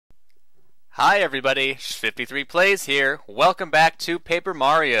Hi everybody, 53 Plays here. Welcome back to Paper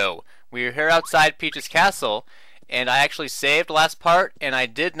Mario. We are here outside Peach's castle, and I actually saved last part, and I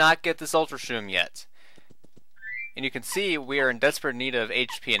did not get this Ultra Shroom yet. And you can see we are in desperate need of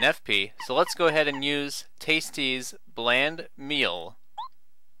HP and FP, so let's go ahead and use Tasty's Bland Meal.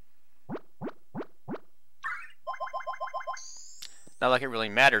 Not like it really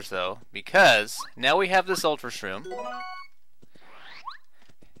matters though, because now we have this Ultra Shroom,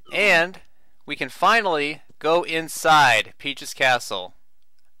 and we can finally go inside Peach's castle.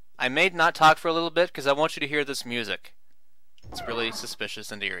 I may not talk for a little bit because I want you to hear this music. It's really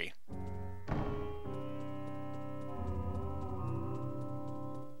suspicious and eerie.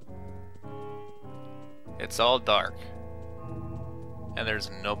 It's all dark, and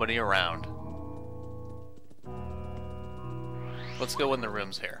there's nobody around. Let's go in the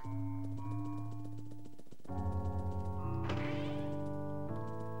rooms here.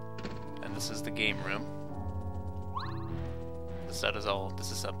 And this is the game room. The set is all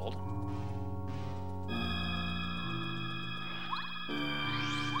disassembled.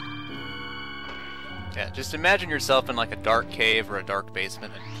 Yeah, just imagine yourself in like a dark cave or a dark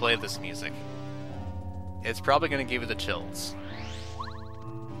basement and play this music. It's probably going to give you the chills.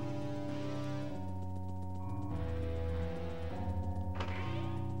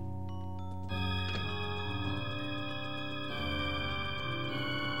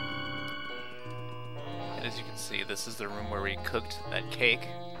 And as you can see, this is the room where we cooked that cake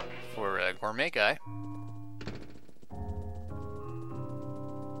for a gourmet guy.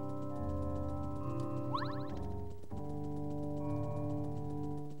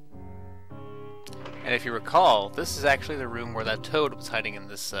 And if you recall, this is actually the room where that toad was hiding in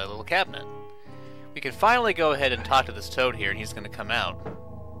this little cabinet. We can finally go ahead and talk to this toad here, and he's going to come out.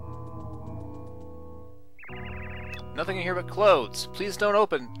 Nothing in here but clothes. Please don't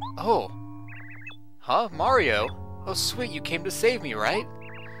open. Oh. Huh? Mario? Oh, sweet, you came to save me, right?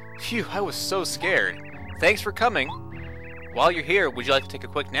 Phew, I was so scared. Thanks for coming. While you're here, would you like to take a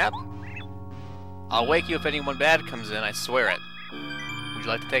quick nap? I'll wake you if anyone bad comes in, I swear it. Would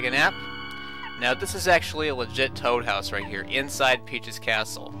you like to take a nap? Now, this is actually a legit toad house right here, inside Peach's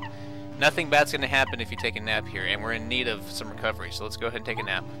castle. Nothing bad's going to happen if you take a nap here, and we're in need of some recovery, so let's go ahead and take a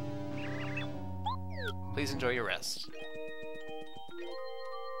nap. Please enjoy your rest.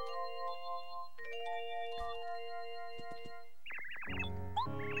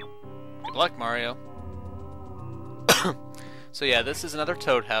 Good luck, Mario. So yeah, this is another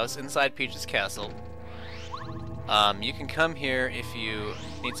toad house inside Peach's castle. You can come here if you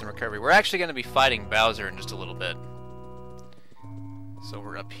need some recovery. We're actually going to be fighting Bowser in just a little bit. So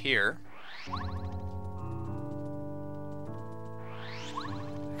we're up here. I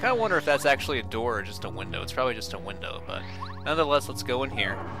kind of wonder if that's actually a door or just a window. It's probably just a window, but nonetheless, let's go in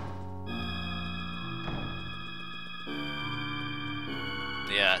here.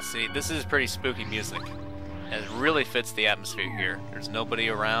 Yeah, see, this is pretty spooky music. And it really fits the atmosphere here. There's nobody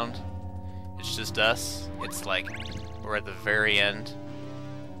around. It's just us. It's like we're at the very end.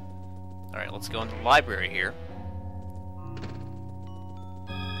 Alright, let's go into the library here.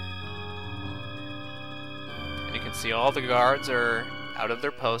 And you can see all the guards are out of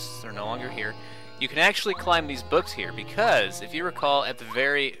their posts. They're no longer here. You can actually climb these books here because, if you recall, at the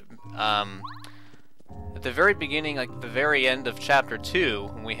very beginning, like the very end of Chapter 2,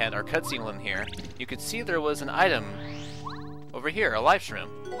 when we had our cutscene in here, you could see there was an item over here, a life shroom.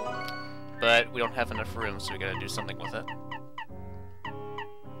 But we don't have enough room, so we gotta do something with it.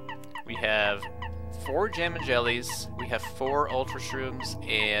 We have 4 jam and jellies, we have 4 ultra shrooms,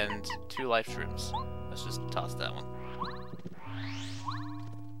 and 2 life shrooms. Let's just toss that one.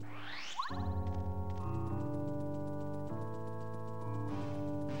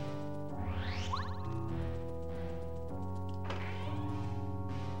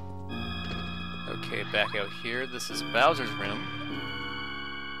 Okay, back out here. This is Bowser's room.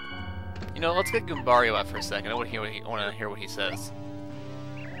 You know, let's get Goombario out for a second. I want to hear what he says.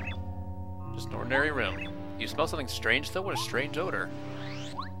 Just an ordinary room. You smell something strange, though? What a strange odor.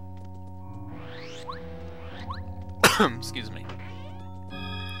 Excuse me.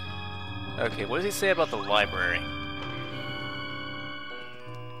 Okay, what does he say about the library?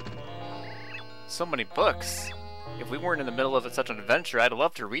 So many books. If we weren't in the middle of such an adventure, I'd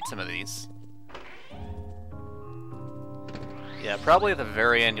love to read some of these. Yeah, probably at the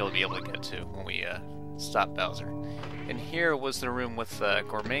very end you'll be able to get to when we stop Bowser. And here was the room with the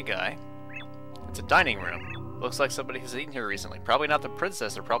gourmet guy. It's a dining room. Looks like somebody has eaten here recently. Probably not the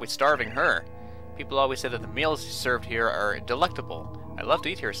princess, they're probably starving her. People always say that the meals served here are delectable. I'd love to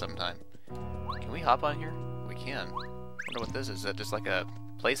eat here sometime. Can we hop on here? We can. I wonder what this is. Is that just like a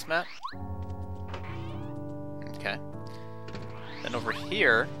placemat? And over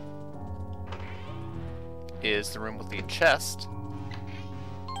here is the room with the chest.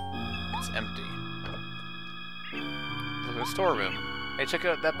 It's empty. Look at the storeroom. Hey, check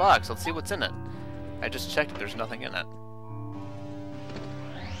out that box. Let's see what's in it. I just checked it. There's nothing in it.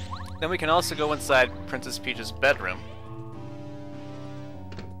 Then we can also go inside Princess Peach's bedroom.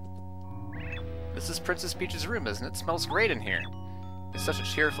 This is Princess Peach's room, isn't it? It smells great in here. It's such a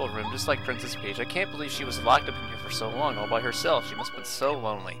cheerful room, just like Princess Peach. I can't believe she was locked up in here for so long, all by herself. She must have been so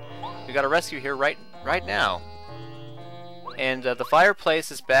lonely. We got a rescue here right now. And the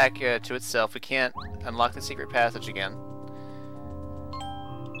fireplace is back to itself. We can't unlock the secret passage again.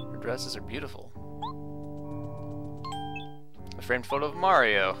 Her dresses are beautiful. A framed photo of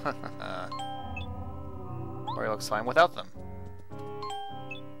Mario. Mario looks fine without them.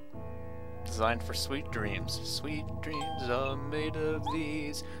 Designed for sweet dreams. Sweet dreams are made of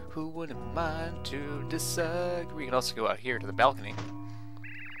these. Who wouldn't mind to disagree? We can also go out here to the balcony.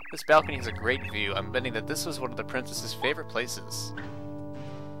 This balcony has a great view. I'm betting that this was one of the princess's favorite places.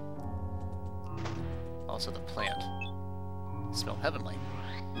 Also the plant. They smell heavenly.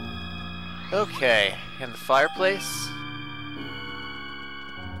 Okay, and the fireplace.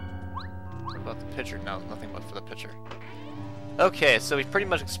 What about the pitcher? No, nothing but for the pitcher. Okay, so we've pretty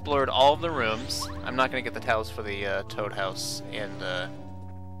much explored all of the rooms. I'm not going to get the towels for the Toad House and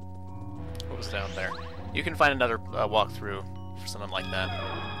what was down there. You can find another walkthrough for something like that.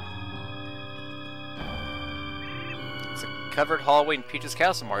 It's a covered hallway in Peach's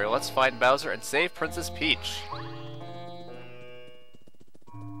castle, Mario. Let's find Bowser and save Princess Peach.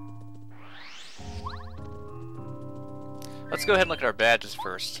 Let's go ahead and look at our badges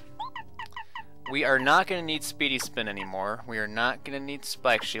first. We are not going to need Speedy Spin anymore. We are not going to need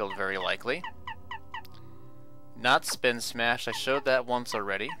Spike Shield, very likely. Not Spin Smash. I showed that once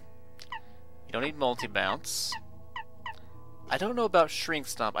already. You don't need Multi-Bounce. I don't know about Shrink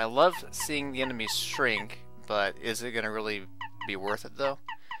Stomp. I love seeing the enemies shrink, but is it going to really be worth it, though?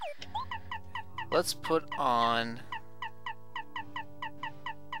 Let's put on...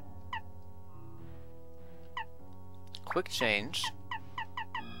 Quick Change.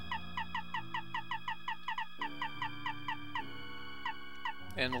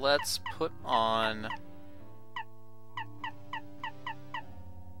 And let's put on...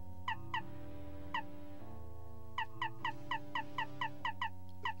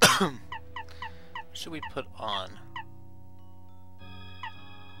 what should we put on?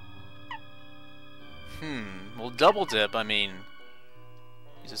 Well, Double Dip, I mean...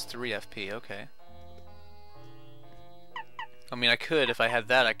 uses 3 FP, okay. I mean, I could, if I had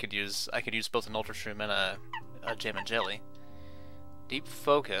that, I could use both an Ultra Shroom and a Jam and Jelly. Deep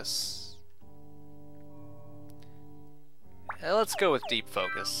Focus. Let's go with Deep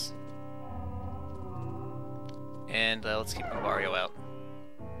Focus. And let's keep Mario out.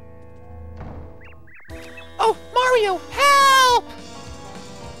 Oh, Mario, help!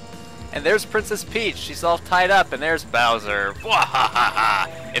 And there's Princess Peach. She's all tied up, and there's Bowser.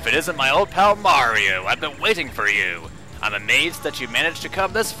 Wahahaha! If it isn't my old pal Mario, I've been waiting for you. I'm amazed that you managed to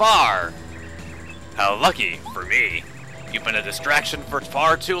come this far. How lucky for me. You've been a distraction for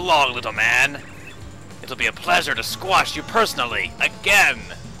far too long, little man. It'll be a pleasure to squash you personally, again!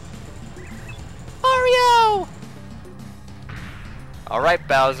 Mario! Alright,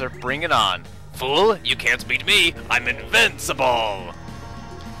 Bowser, bring it on. Fool, you can't beat me! I'm invincible!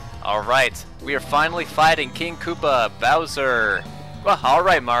 Alright, we are finally fighting King Koopa, Bowser. Well,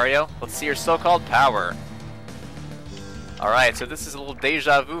 alright, Mario, let's see your so-called power. Alright, so this is a little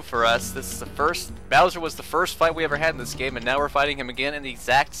deja vu for us. This is the first... Bowser was the first fight we ever had in this game, and now we're fighting him again in the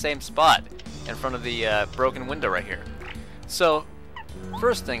exact same spot, in front of the broken window right here. So,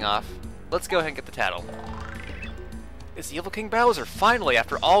 first thing off, let's go ahead and get the tattle. It's Evil King Bowser, finally,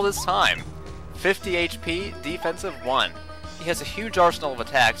 after all this time. 50 HP, defensive 1. He has a huge arsenal of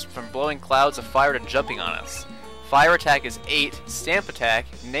attacks, from blowing clouds of fire to jumping on us. Fire attack is 8, stamp attack,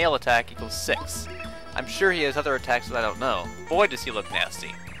 nail attack equals 6. I'm sure he has other attacks that I don't know. Boy, does he look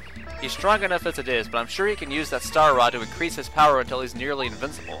nasty. He's strong enough as it is, but I'm sure he can use that Star Rod to increase his power until he's nearly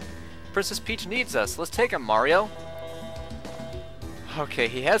invincible. Princess Peach needs us. Let's take him, Mario. Okay,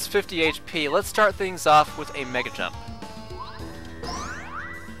 he has 50 HP. Let's start things off with a Mega Jump.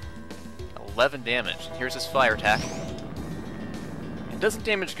 11 damage. And here's his fire attack. It doesn't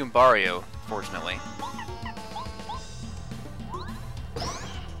damage Goombario, fortunately.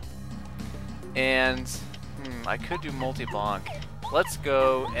 And, I could do multi-bonk. Let's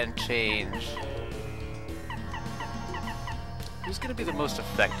go and change. Who's going to be the most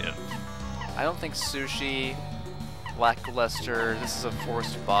effective? I don't think Sushi, Lackluster, this is a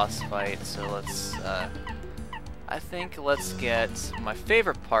forced boss fight, so let's, I think let's get my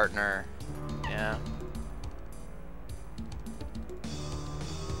favorite partner. Yeah.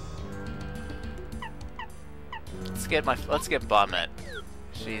 Let's get Bombette.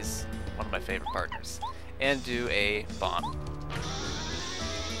 She's one of my favorite partners. And do a bomb.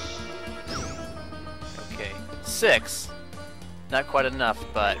 Okay. 6. Not quite enough,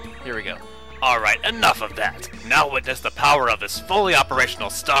 but here we go. Alright, enough of that! Now witness the power of this fully operational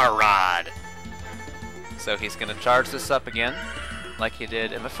Star Rod! So he's gonna charge this up again, like he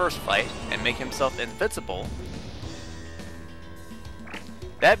did in the first fight, and make himself invincible.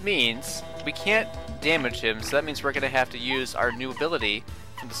 That means we can't damage him, so that means we're gonna have to use our new ability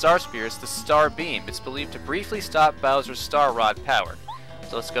from the Star Spears, the Star Beam. It's believed to briefly stop Bowser's Star Rod power.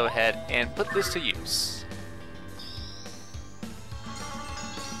 So let's go ahead and put this to use.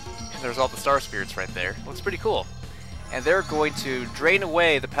 There's all the Star Spirits right there. Looks pretty cool. And they're going to drain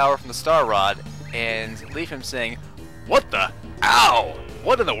away the power from the Star Rod and leave him saying, "What the? Ow!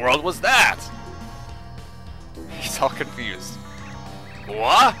 What in the world was that?" He's all confused.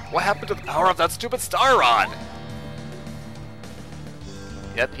 What? What happened to the power of that stupid Star Rod?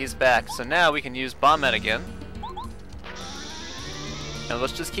 Yep, he's back. So now we can use Bombette again. And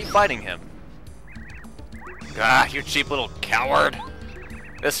let's just keep fighting him. Ah, you cheap little coward!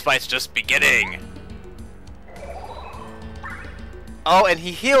 This fight's just beginning! Oh, and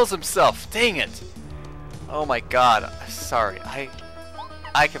he heals himself! Dang it! Oh my god, sorry,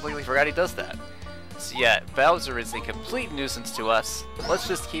 I completely forgot he does that. So yeah, Bowser is a complete nuisance to us. Let's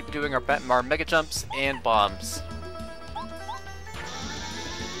just keep doing our Mega Jumps and bombs.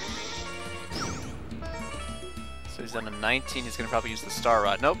 So he's down to 19, he's gonna probably use the Star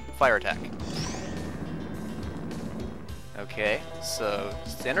Rod. Nope, Fire Attack. Okay, so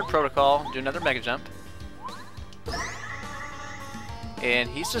standard protocol, do another Mega Jump. And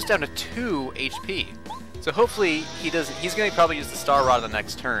he's just down to 2 HP. So hopefully he doesn't, he's going to probably use the Star Rod on the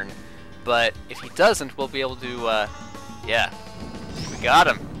next turn. But if he doesn't, we'll be able to, yeah. We got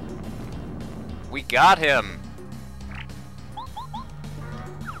him. We got him.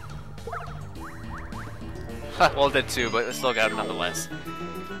 Well, it did too, but we still got him nonetheless.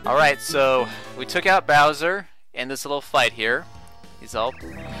 Alright, so we took out Bowser in this little fight here. He's all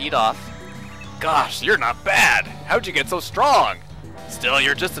peed off. Gosh, you're not bad! How'd you get so strong? Still,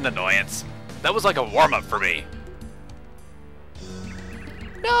 you're just an annoyance. That was like a warm-up for me.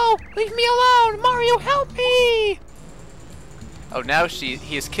 No! Leave me alone! Mario, help me! Oh, now he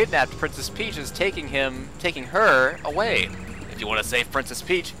has kidnapped Princess Peach and is taking her away. If you want to save Princess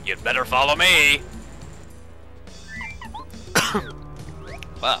Peach, you'd better follow me!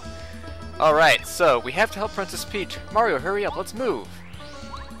 Wow. Alright, so we have to help Princess Peach. Mario, hurry up, let's move!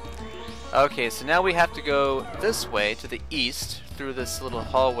 Okay, so now we have to go this way to the east through this little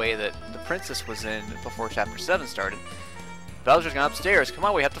hallway that the princess was in before Chapter 7 started. Bowser's gone upstairs. Come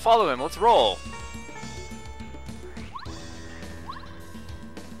on, we have to follow him. Let's roll.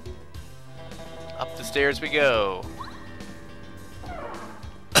 Up the stairs we go.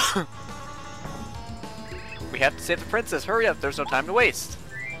 We have to save the princess. Hurry up, there's no time to waste.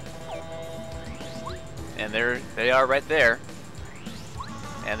 And there they are right there.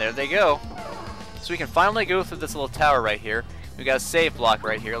 And there they go. So we can finally go through this little tower right here. We got a save block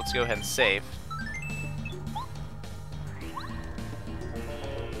right here. Let's go ahead and save.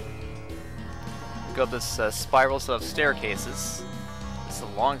 Go up this spiral of staircases. It's a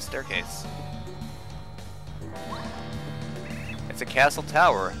long staircase. It's a castle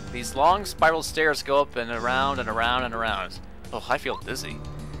tower. These long spiral stairs go up and around and around and around. Oh, I feel dizzy.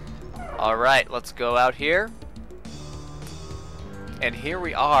 Alright, let's go out here. And here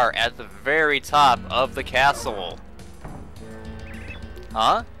we are at the very top of the castle.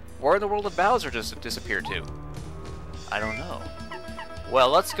 Huh? Where in the world did Bowser just disappear to? I don't know. Well,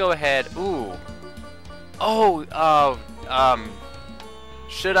 let's go ahead. Ooh. Oh,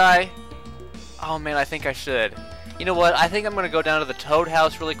 should I? Oh man, I think I should. You know what? I think I'm gonna go down to the Toad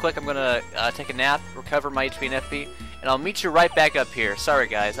House really quick. I'm gonna take a nap, recover my HP and FP, and I'll meet you right back up here. Sorry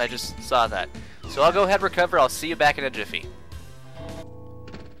guys, I just saw that. So I'll go ahead and recover. I'll see you back in a jiffy.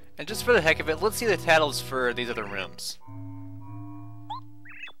 And just for the heck of it, let's see the titles for these other rooms.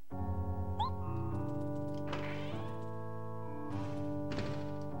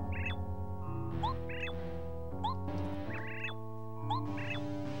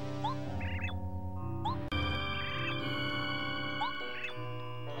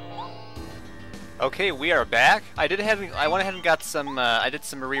 Okay, we are back. I went ahead and got some. I did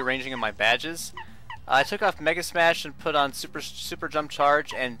some rearranging of my badges. I took off Mega Smash and put on Super Jump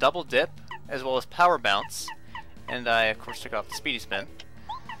Charge and Double Dip, as well as Power Bounce, and I of course took off the Speedy Spin.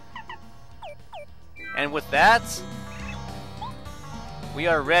 And with that, we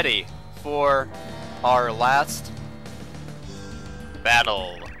are ready for our last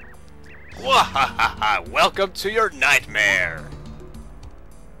battle. Wahahaha! Welcome to your nightmare!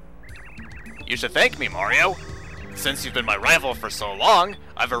 You should thank me, Mario. Since you've been my rival for so long,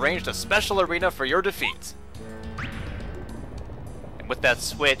 I've arranged a special arena for your defeat. And with that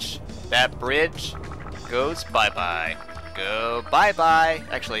switch, that bridge goes bye-bye. Go bye-bye.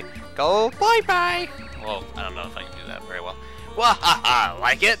 Actually, go bye-bye. Well, I don't know if I can do that very well. Wahaha!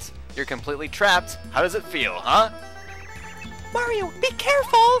 Like it? You're completely trapped. How does it feel, huh? Mario, be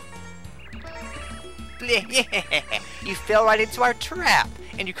careful! You fell right into our trap,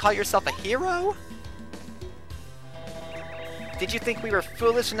 and you call yourself a hero? Did you think we were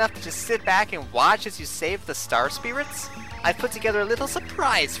foolish enough to just sit back and watch as you saved the Star Spirits? I've put together a little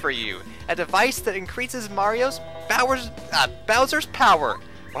surprise for you. A device that increases Bowser's power.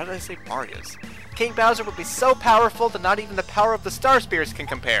 Why did I say Mario's? King Bowser will be so powerful that not even the power of the Star Spirits can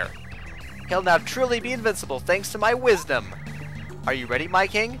compare. He'll now truly be invincible thanks to my wisdom. Are you ready, my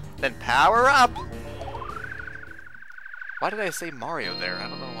king? Then power up! Why did I say Mario there? I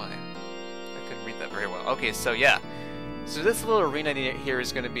don't know why. I couldn't read that very well. Okay, so yeah. So this little arena here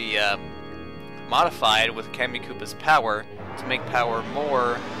is going to be modified with Kammy Koopa's power to make power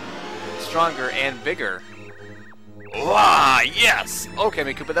more stronger and bigger. Wow, yes! Oh,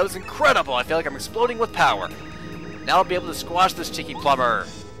 Kammy Koopa, that was incredible! I feel like I'm exploding with power. Now I'll be able to squash this cheeky plumber.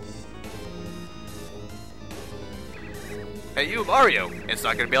 Hey you, Mario! It's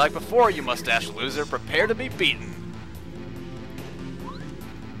not going to be like before, you mustache loser. Prepare to be beaten.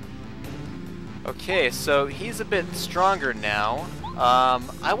 Okay, so he's a bit stronger now.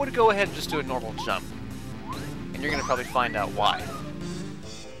 I would go ahead and just do a normal jump. And you're going to probably find out why.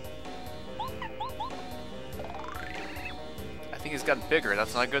 I think he's gotten bigger.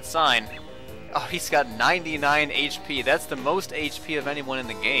 That's not a good sign. Oh, he's got 99 HP. That's the most HP of anyone in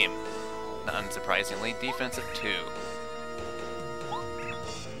the game. Not unsurprisingly. Defense of 2.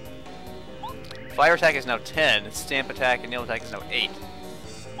 Fire attack is now 10. Stamp attack and nail attack is now 8.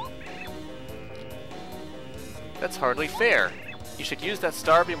 That's hardly fair. You should use that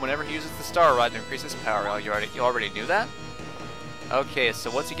star beam whenever he uses the star rod to increase his power. Oh, you already knew that? Okay,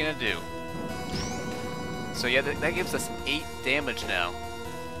 so what's he gonna do? So yeah, that gives us 8 damage now.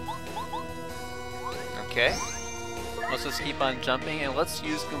 Okay. Let's just keep on jumping, and let's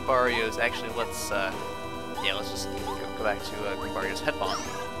use Goombario's. Actually, let's just go back to Goombario's head bomb.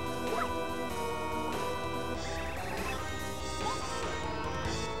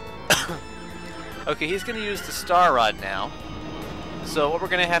 Okay, he's going to use the Star Rod now. So what we're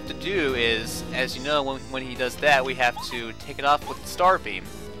going to have to do is, as you know, when he does that, we have to take it off with the Star Beam.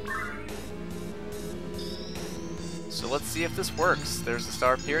 So let's see if this works. There's the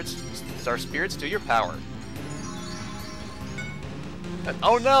Star Spirits, do your power.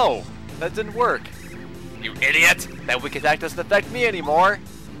 Oh no! That didn't work! You idiot! That weak attack doesn't affect me anymore!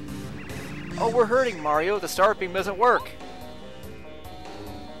 Oh, we're hurting, Mario. The Star Beam doesn't work.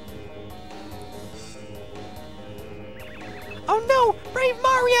 Oh no! Brave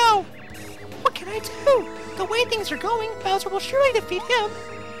Mario! What can I do? The way things are going, Bowser will surely defeat him.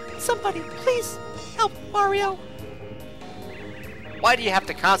 Somebody, please help Mario. Why do you have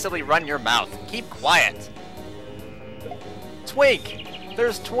to constantly run your mouth? Keep quiet. Twink!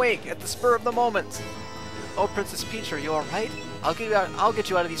 There's Twink at the spur of the moment. Oh, Princess Peach, are you alright? I'll get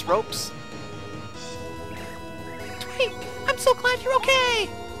you out of these ropes. Twink, I'm so glad you're okay.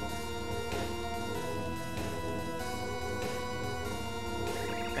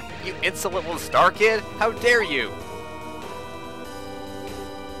 You insolent little star kid! How dare you!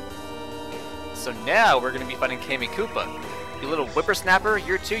 So now we're gonna be fighting Kammy Koopa. You little whippersnapper,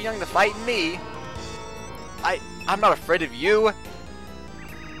 you're too young to fight me. I'm not afraid of you.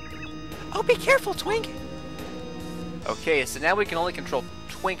 Oh, be careful, Twink. Okay, so now we can only control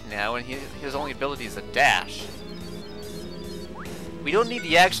Twink now, and his only ability is a dash. We don't need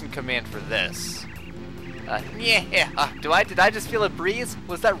the action command for this. Did I just feel a breeze?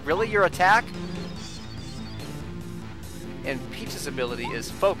 Was that really your attack? And Peach's ability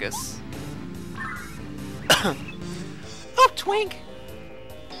is focus. Oh, Twink!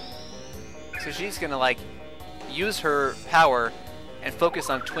 So she's gonna like use her power and focus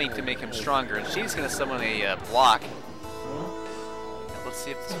on Twink to make him stronger, and she's gonna summon a block. Now, let's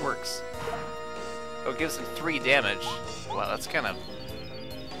see if this works. Oh, it gives him 3 damage. Wow, that's kind of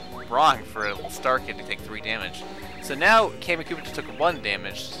wrong for a little star kid to take 3 damage. So now Kammy Koopa just took 1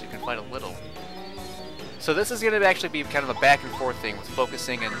 damage, so you can fight a little. So this is going to actually be kind of a back and forth thing with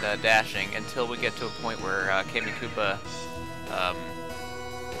focusing and dashing until we get to a point where Kammy Koopa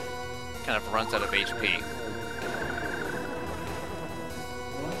kind of runs out of HP.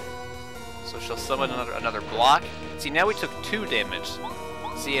 So she'll summon another block. See, now we took 2 damage.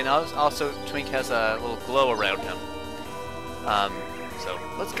 See, and also Twink has a little glow around him. So,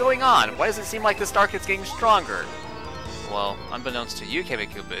 what's going on? Why does it seem like the star kid's getting stronger? Well, unbeknownst to you,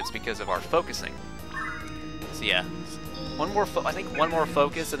 Kimmy-Koopa, it's because of our focusing. So yeah, I think one more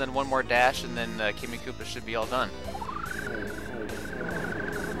focus and then one more dash, and then Kimmy-Koopa should be all done.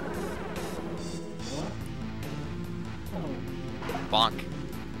 Bonk.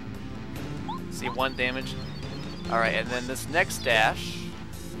 See, 1 damage. Alright, and then this next dash.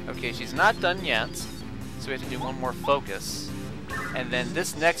 Okay, she's not done yet, so we have to do one more focus. And then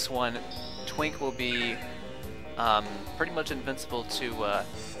this next one, Twink will be pretty much invincible to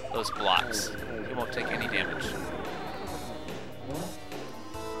those blocks. He won't take any damage.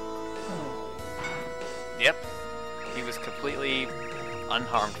 Yep, he was completely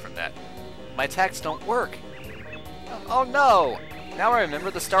unharmed from that. My attacks don't work. Oh no! Now I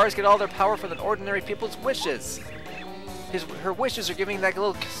remember the stars get all their power from the ordinary people's wishes. Her wishes are giving that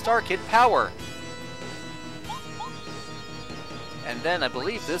little star kid power. And then I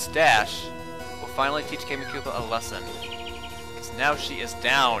believe this dash will finally teach Kimmy-Koopa a lesson. Because now she is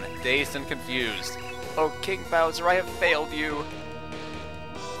down, dazed and confused. Oh, King Bowser, I have failed you.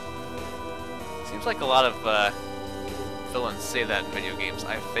 Seems like a lot of villains say that in video games.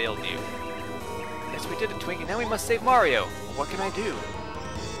 I failed you. Yes, we did it, Twink, and now we must save Mario. What can I do?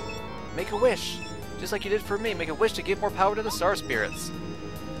 Make a wish. Just like you did for me, make a wish to give more power to the Star Spirits.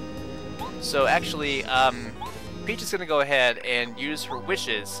 So actually, Peach is going to go ahead and use her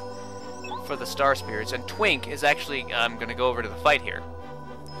wishes for the Star Spirits, and Twink is actually going to go over to the fight here.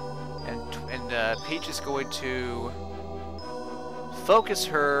 And Peach is going to focus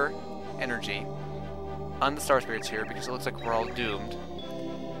her energy on the Star Spirits here, because it looks like we're all doomed.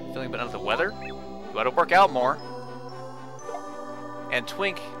 Feeling a bit under the weather? You ought to work out more. And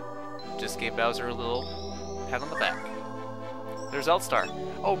Twink just gave Bowser a little pat on the back. There's Eldstar.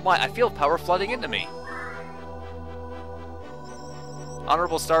 Oh my, I feel power flooding into me.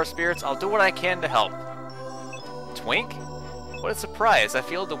 Honorable Star Spirits, I'll do what I can to help. Twink? What a surprise. I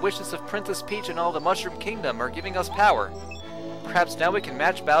feel the wishes of Princess Peach and all the Mushroom Kingdom are giving us power. Perhaps now we can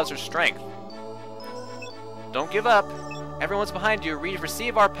match Bowser's strength. Don't give up. Everyone's behind you.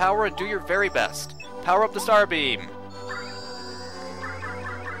 Receive our power and do your very best. Power up the Star Beam.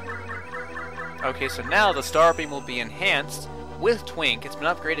 Okay, so now the Star Beam will be enhanced with Twink. It's been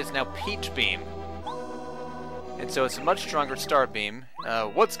upgraded, it's now Peach Beam. And so it's a much stronger Star Beam.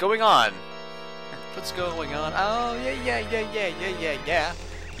 What's going on? What's going on? Oh, yeah.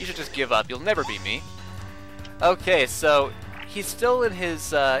 You should just give up. You'll never be me. Okay, so he's still in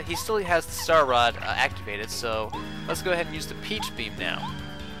his, he still has the Star Rod activated, so let's go ahead and use the Peach Beam now.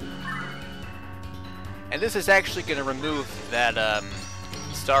 And this is actually going to remove that,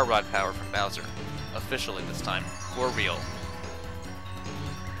 Star Rod power from Bowser. Officially this time. For real.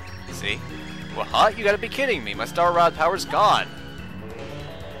 See? Well, huh? You gotta be kidding me. My Star Rod power's gone.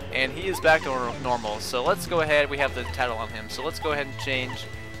 And he is back to normal. So let's go ahead. We have the title on him. So let's go ahead and change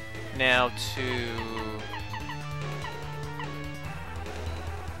now to...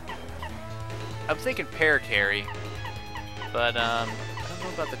 I'm thinking Pair Carry. But, I don't know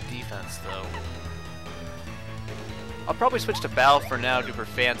about the defense, though. I'll probably switch to Bal for now, do her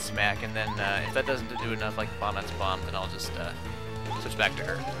Fan Smack, and then if that doesn't do enough, like Bombette's Bomb, then I'll just switch back to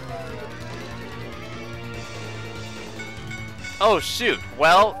her. Oh shoot!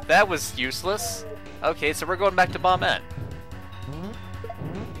 Well, that was useless. Okay, so we're going back to Bombette.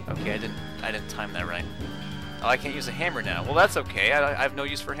 Okay, I didn't time that right. Oh, I can't use a hammer now. Well, that's okay. I have no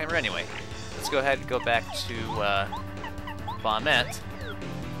use for a hammer anyway. Let's go ahead and go back to Bombette.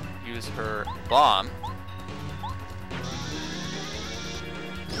 Use her bomb.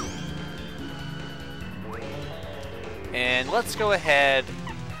 And let's go ahead.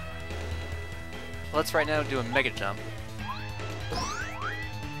 Let's right now do a Mega Jump.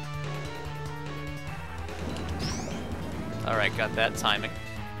 Alright, got that timing.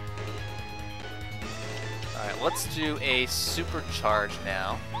 Alright, let's do a Supercharge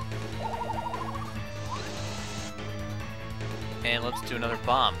now. And let's do another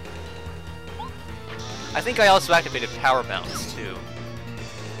Bomb. I think I also activated Power Bounce, too.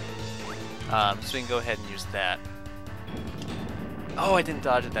 So we can go ahead and use that. Oh, I didn't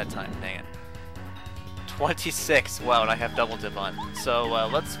dodge it that time, dang it. 26, wow, and I have double dip on. So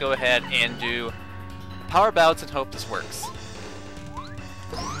let's go ahead and do Power Bounce and hope this works.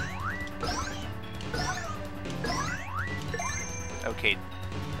 Okay,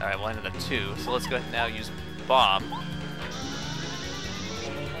 alright, we'll end at a 2, so let's go ahead and now use Bomb.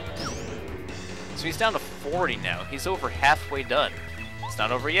 So he's down to 40 now. He's over halfway done. It's not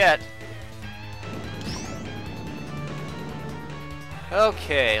over yet.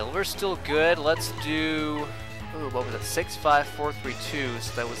 Okay, we're still good. Let's do... Ooh, what was it? 6, 5, 4, 3, 2.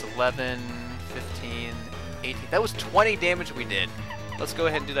 So that was 11, 15, 18. That was 20 damage we did. Let's go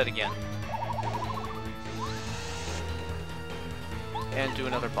ahead and do that again. And do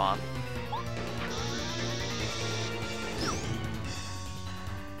another bomb.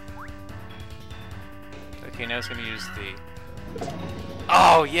 Okay, now it's going to use the...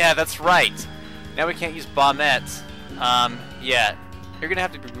 Oh, yeah, that's right! Now we can't use bombettes. Yeah. You're going to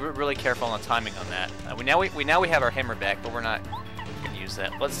have to be really careful on the timing on that. Now we have our hammer back, but we're not going to use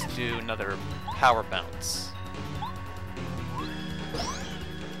that. Let's do another power bounce.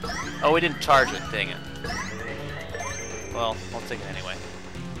 Oh, we didn't charge it, dang it. Well, I'll take it anyway.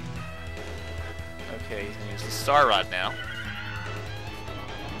 Okay, he's going to use the Star Rod now.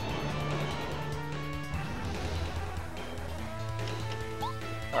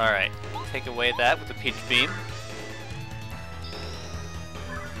 Alright, take away that with the Peach Beam.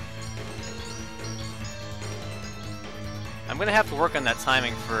 I'm gonna have to work on that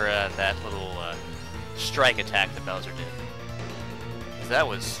timing for that little strike attack that Bowser did. 'Cause that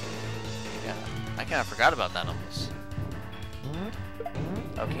was... yeah, I kinda forgot about that almost.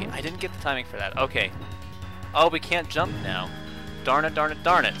 Okay, I didn't get the timing for that. Okay. Oh, we can't jump now. Darn it, darn it,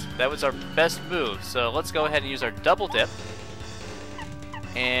 darn it. That was our best move. So let's go ahead and use our double dip.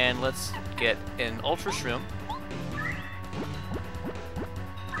 And let's get an Ultra Shroom.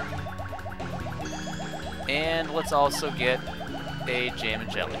 And let's also get a Jam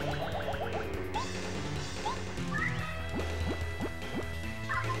and Jelly.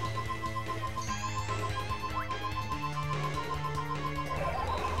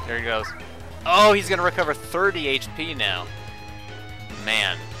 There he goes. Oh, he's gonna recover 30 HP now.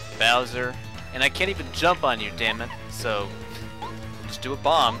 Man, Bowser. And I can't even jump on you, damn it. So, we'll just do a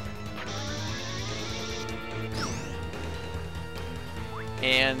bomb.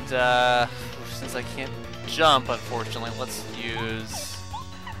 And, since I can't jump, unfortunately, let's use...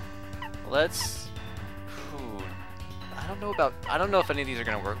 I don't know if any of these are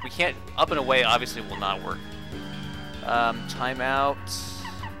gonna work. We can't... Up and away obviously will not work. Timeout.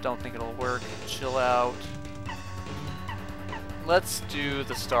 Don't think it'll work. Chill out. Let's do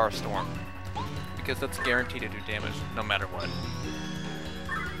the Star Storm. Because that's guaranteed to do damage no matter what.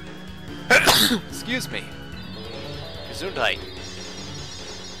 Excuse me. Gesundheit.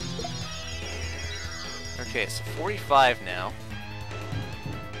 Okay, so 45 now.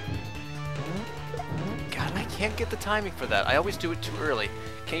 God, I can't get the timing for that. I always do it too early.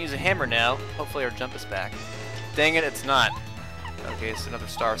 Can't use a hammer now. Hopefully our jump is back. Dang it, it's not. Okay, it's another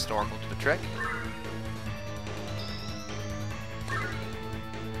Star Storm. We'll do the trick.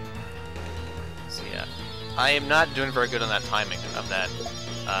 So yeah, I am not doing very good on that timing of that,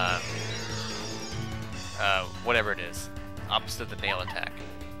 whatever it is. Opposite of the nail attack.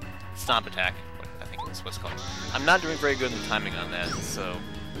 Stomp attack. I think that's what it's called. I'm not doing very good in the timing on that, so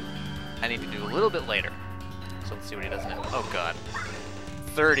I need to do a little bit later. So let's see what he does now. Oh god.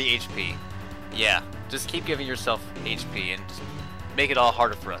 30 HP. Yeah, just keep giving yourself HP and just make it all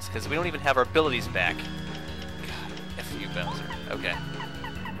harder for us, because we don't even have our abilities back. God, F you, Bowser. Okay.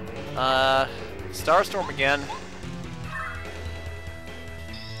 Star Storm again.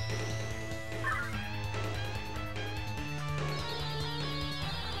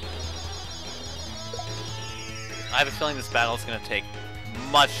 I have a feeling this battle is going to take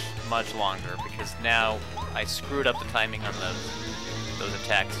much, much longer, because now I screwed up the timing on those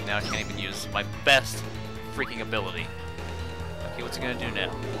attacks. Now I can't even use my best freaking ability. Okay, what's it going to do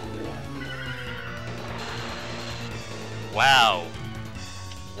now? Wow.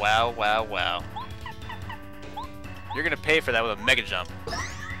 Wow, wow, wow. You're going to pay for that with a Mega Jump.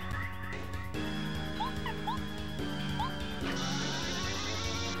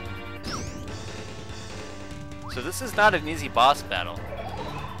 So this is not an easy boss battle.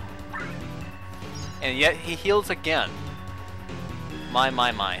 And yet he heals again. My,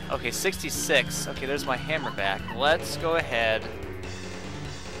 my, my. Okay, 66. Okay, there's my hammer back. Let's go ahead.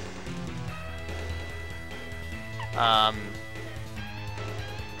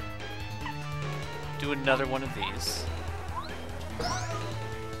 Do another one of these.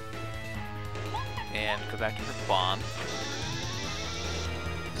 And go back to her bomb.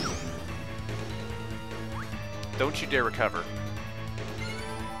 Don't you dare recover.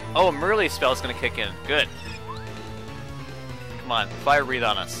 Oh, a Merle spell is going to kick in. Good. Come on, Fire Breathe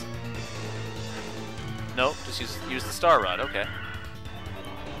on us. Nope, just use the Star Rod. Okay.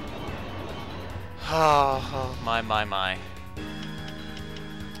 Oh, my, my, my.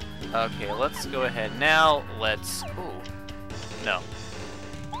 Okay, let's go ahead now. Let's... Ooh. No.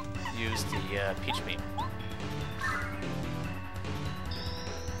 Use the Peach Beam.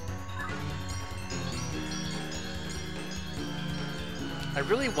 I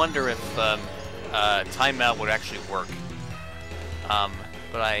really wonder if timeout would actually work.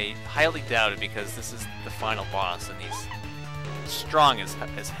 But I highly doubt it because this is the final boss and he's strong as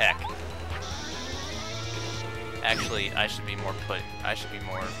heck. Actually, I should be more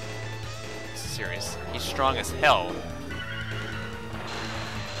serious. He's strong as hell.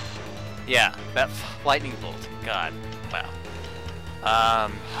 Yeah, that lightning bolt. God,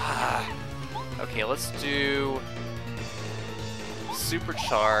 wow. Okay, let's do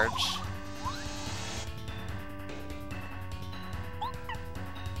supercharge.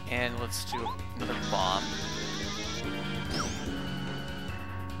 And let's do another bomb.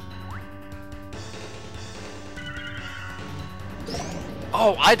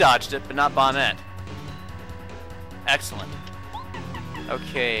 Oh, I dodged it, but not Bonnet. Excellent.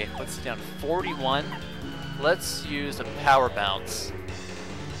 Okay, let's see down 41. Let's use a power bounce.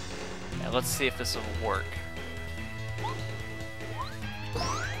 And let's see if this will work.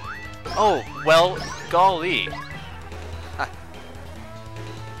 Oh, well, golly.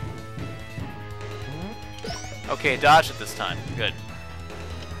 Okay, dodge it this time. Good.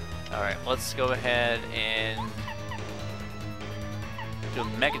 Alright, let's go ahead and do a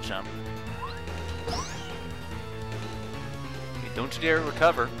mega jump. Okay, don't you dare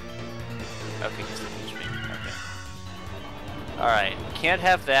recover. Okay, just Peach Beam. Okay. Alright, can't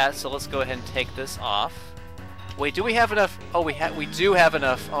have that, so let's go ahead and take this off. Wait, do we have enough? Oh, we do have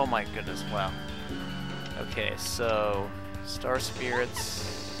enough. Oh my goodness, wow. Okay, so Star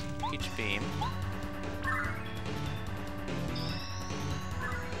Spirits, Peach Beam.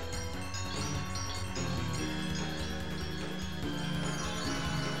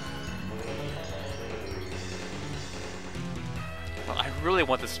 Well, I really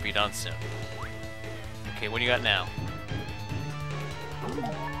want this to be done soon. Okay, what do you got now?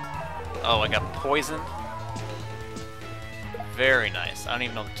 Oh, I got poison. Very nice. I don't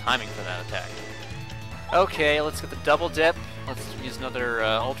even know the timing for that attack. Okay, let's get the double dip. Let's use another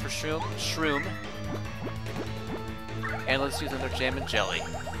Ultra Shroom. And let's use another Jam and Jelly.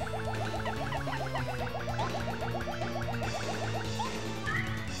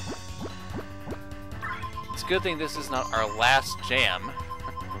 It's a good thing this is not our last jam.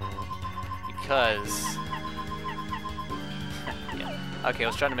 Because... yeah. Okay, I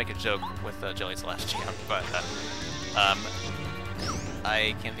was trying to make a joke with Jelly's last jam, but...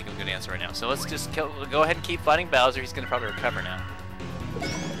 I can't think of a good answer right now. So let's just go ahead and keep fighting Bowser. He's going to probably recover now.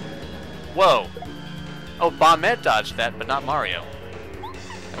 Whoa! Oh, Bombette dodged that, but not Mario.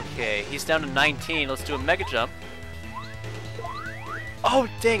 Okay, he's down to 19. Let's do a Mega Jump. Oh,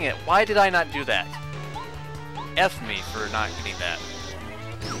 dang it! Why did I not do that? F me for not getting that.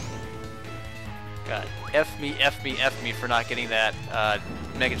 God. F me for not getting that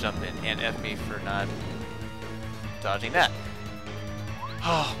Mega Jump in, and F me for not dodging that.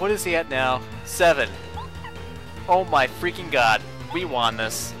 Oh, what is he at now? 7. Oh my freaking god. We won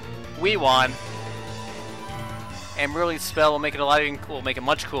this. We won. And Merly's spell will make it a lot even cool, make it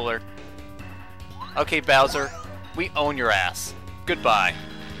much cooler. Okay, Bowser. We own your ass. Goodbye.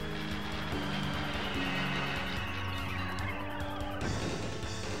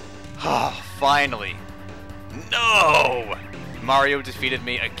 Oh, finally. No! Mario defeated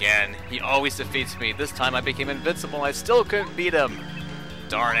me again. He always defeats me. This time I became invincible and I still couldn't beat him.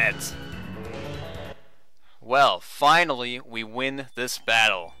 Darn it. Well, finally we win this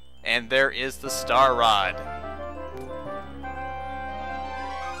battle. And there is the Star Rod.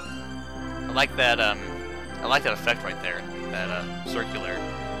 I like that effect right there. That circular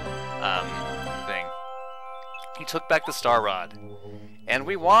thing. He took back the Star Rod. And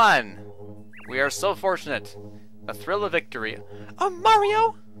we won! We are so fortunate. A thrill of victory.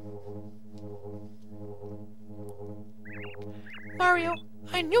 Mario? Mario,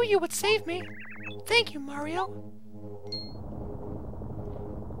 I knew you would save me. Thank you, Mario.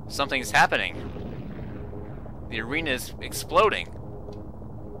 Something's happening. The arena is exploding.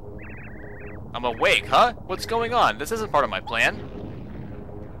 I'm awake, huh? What's going on? This isn't part of my plan.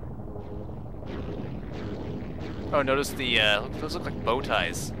 Oh, notice the, those look like bow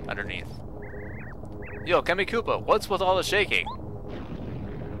ties underneath. Yo, Kami-Koopa, what's with all the shaking?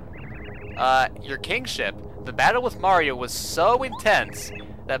 Your kingship, the battle with Mario was so intense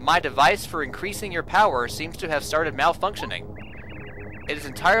that my device for increasing your power seems to have started malfunctioning. It is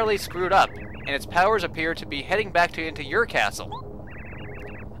entirely screwed up, and its powers appear to be heading back into your castle.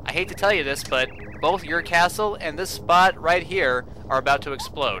 I hate to tell you this, but both your castle and this spot right here are about to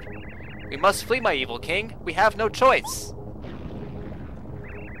explode. We must flee, my evil king. We have no choice.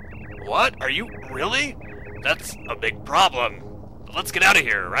 What? Are you really? That's a big problem. Let's get out of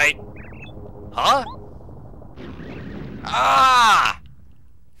here, right? Huh? Ah!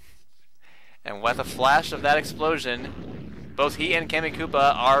 And with a flash of that explosion, both he and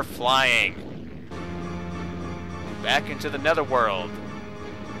Kamikupa are flying back into the netherworld.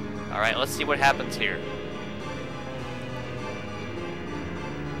 Alright, let's see what happens here.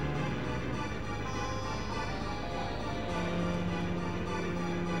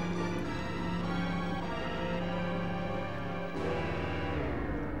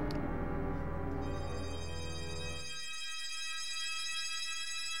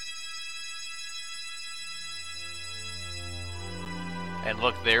 And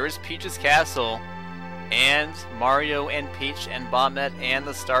look, there is Peach's castle, and Mario and Peach and Bombette and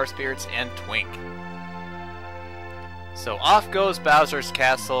the Star Spirits and Twink. So off goes Bowser's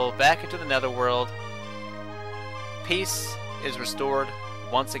castle, back into the netherworld. Peace is restored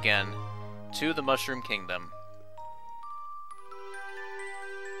once again to the Mushroom Kingdom.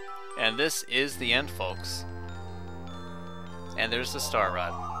 And this is the end, folks. And there's the Star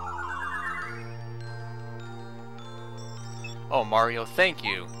Rod. Oh, Mario, thank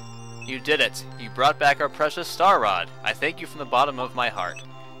you. You did it. You brought back our precious Star Rod. I thank you from the bottom of my heart.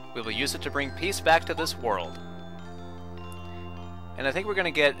 We will use it to bring peace back to this world. And I think we're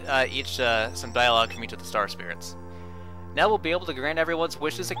going to get each some dialogue from each of the Star Spirits. Now we'll be able to grant everyone's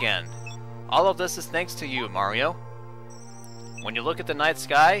wishes again. All of this is thanks to you, Mario. When you look at the night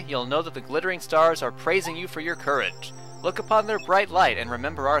sky, you'll know that the glittering stars are praising you for your courage. Look upon their bright light and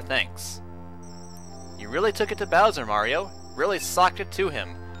remember our thanks. You really took it to Bowser, Mario. Really socked it to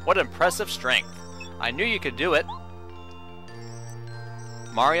him. What impressive strength. I knew you could do it.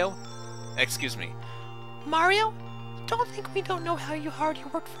 Mario? Excuse me. Mario, don't think we don't know how hard you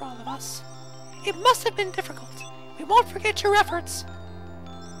worked for all of us. It must have been difficult. We won't forget your efforts.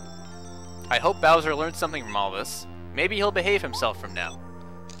 I hope Bowser learned something from all this. Maybe he'll behave himself from now.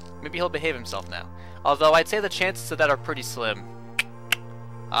 Although I'd say the chances of that are pretty slim.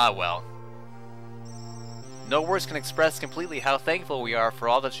 Ah well. No words can express completely how thankful we are for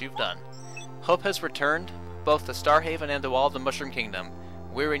all that you've done. Hope has returned, both to Starhaven and to all the Mushroom Kingdom.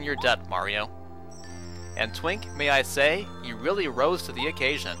 We're in your debt, Mario. And Twink, may I say, you really rose to the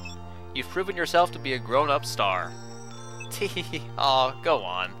occasion. You've proven yourself to be a grown-up star. Tee, aw, go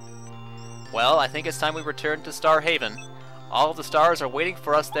on. Well, I think it's time we return to Starhaven. All of the stars are waiting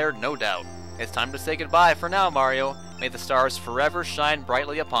for us there, no doubt. It's time to say goodbye for now, Mario. May the stars forever shine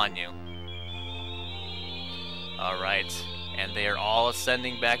brightly upon you. Alright, and they are all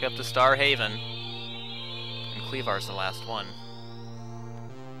ascending back up to Starhaven. And Cleavar's the last one.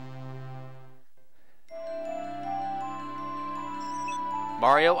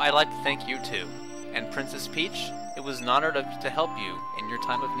 Mario, I'd like to thank you too. And Princess Peach, it was an honor to help you in your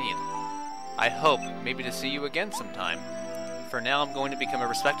time of need. I hope maybe to see you again sometime. For now, I'm going to become a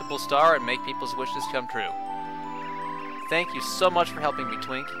respectable star and make people's wishes come true. Thank you so much for helping me,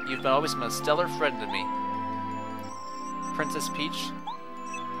 Twink. You've always been a stellar friend to me. Princess Peach,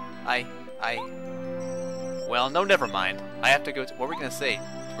 well, no, never mind. I have to go what were you gonna say?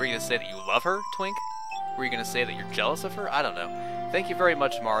 Were you gonna say that you love her, Twink? Were you gonna say that you're jealous of her? I don't know. Thank you very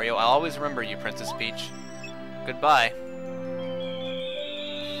much, Mario. I'll always remember you, Princess Peach. Goodbye.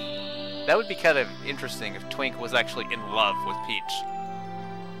 That would be kind of interesting if Twink was actually in love with Peach.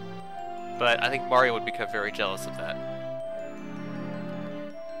 But I think Mario would become very jealous of that.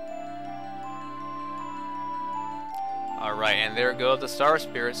 Alright, and there go the Star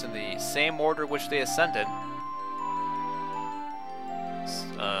Spirits in the same order which they ascended.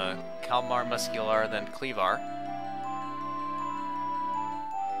 Kalmar, Muscular, then Cleavar.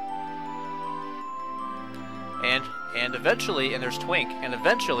 And eventually, and there's Twink, and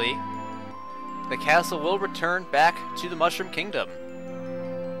eventually the castle will return back to the Mushroom Kingdom.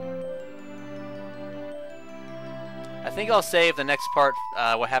 I think I'll save the next part,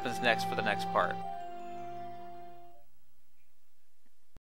 what happens next for the next part.